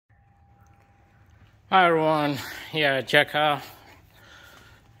Hi everyone, yeah, check out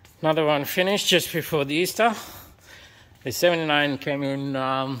another one finished just before the Easter. The 79 came in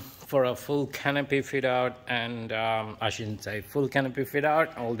for a full canopy fit out, and I shouldn't say full canopy fit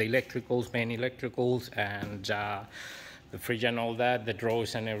out, all the electricals, main electricals, and the fridge and all that, the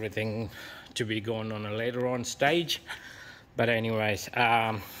drawers and everything to be going on a later on stage. But anyways,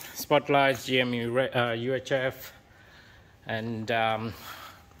 spotlights, GMU UHF, and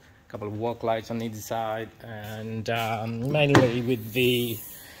couple of work lights on either side, and mainly with the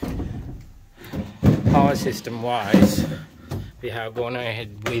power system wise, we have gone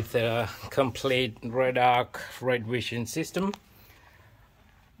ahead with a complete Redarc Redvision system,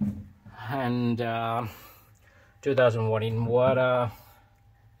 and 2000 watt inverter,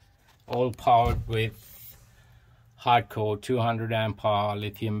 all powered with Hardkorr 200 amp hour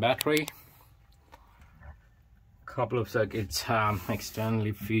lithium battery. Couple of circuits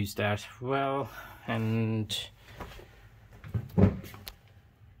externally fused as well, and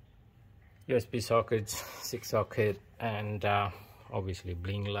USB sockets, 6 socket, and obviously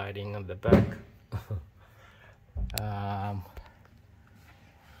bling lighting on the back.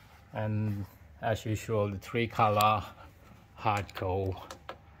 And as usual, the 3-color Hardkorr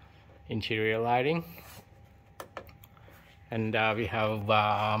interior lighting, and we have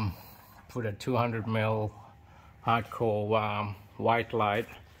put a 200mm Hardkorr white light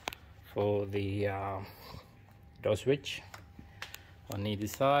for the door switch on either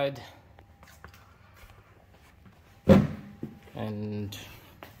side, and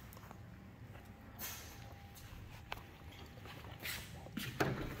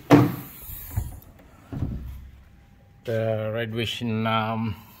the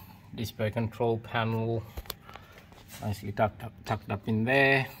Redvision display control panel nicely tucked up in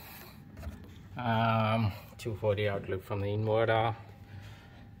there. 240 outlet from the inverter,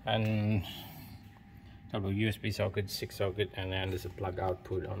 and couple of USB sockets, 6 socket, and then there's a plug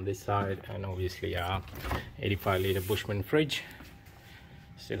output on this side, and obviously 85 liter Bushman fridge.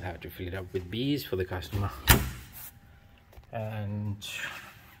 Still have to fill it up with bees for the customer, and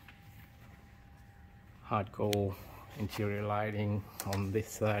Hardkorr interior lighting on this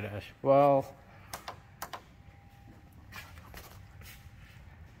side as well.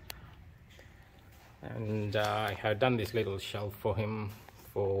 And I have done this little shelf for him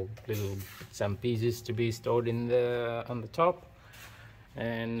for little bits and pieces to be stored in on the top.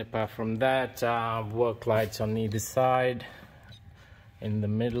 And apart from that, work lights on either side, in the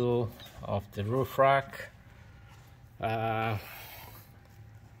middle of the roof rack.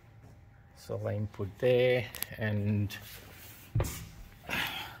 Solar input there, and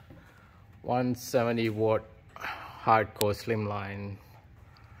 170 watt Hardkorr slimline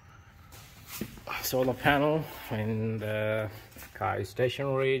solar panel, and the car is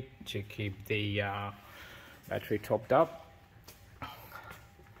stationary to keep the battery topped up.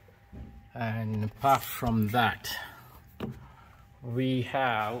 And apart from that, we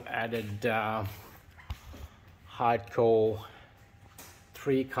have added Hardkorr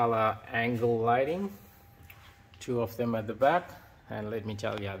 3-color angle lighting, 2 of them at the back, and let me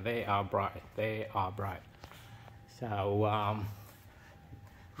tell you, they are bright. So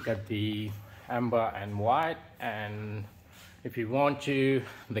got the amber and white, and if you want to,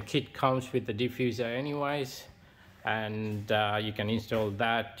 the kit comes with the diffuser anyways, and you can install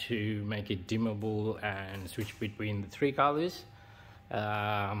that to make it dimmable and switch between the 3 colors.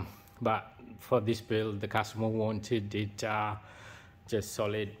 But for this build, the customer wanted it just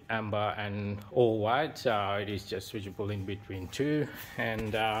solid amber and all white, so it is just switchable in between 2,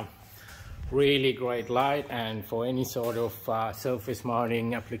 and really great light. And for any sort of surface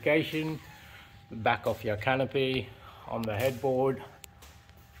mounting application, the back of your canopy, on the headboard,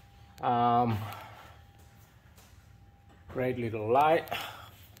 great little light,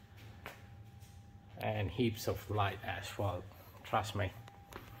 and heaps of light as well, trust me.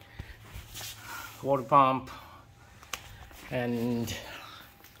 Water pump, and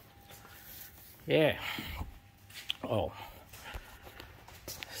yeah. Oh,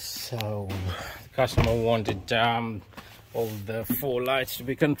 so the customer wanted all the 4 lights to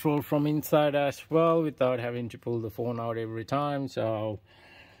be controlled from inside as well, without having to pull the phone out every time. So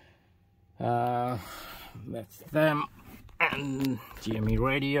that's them, and GME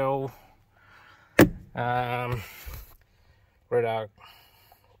radio, Redarc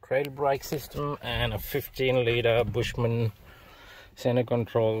trail brake system, and a 15 liter Bushman center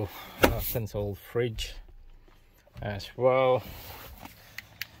control console fridge as well,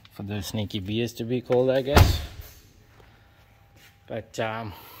 for the sneaky beers to be called, I guess. But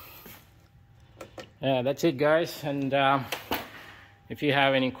yeah, that's it guys, and if you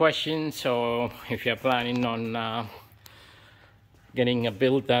have any questions, or if you're planning on getting a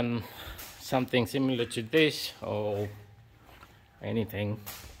build done, something similar to this or anything,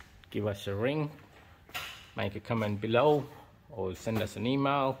 give us a ring, make a comment below, or send us an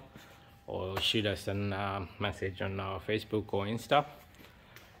email, or shoot us a message on our Facebook or Insta.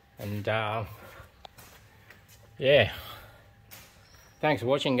 And yeah, thanks for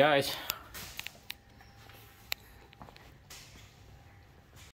watching, guys.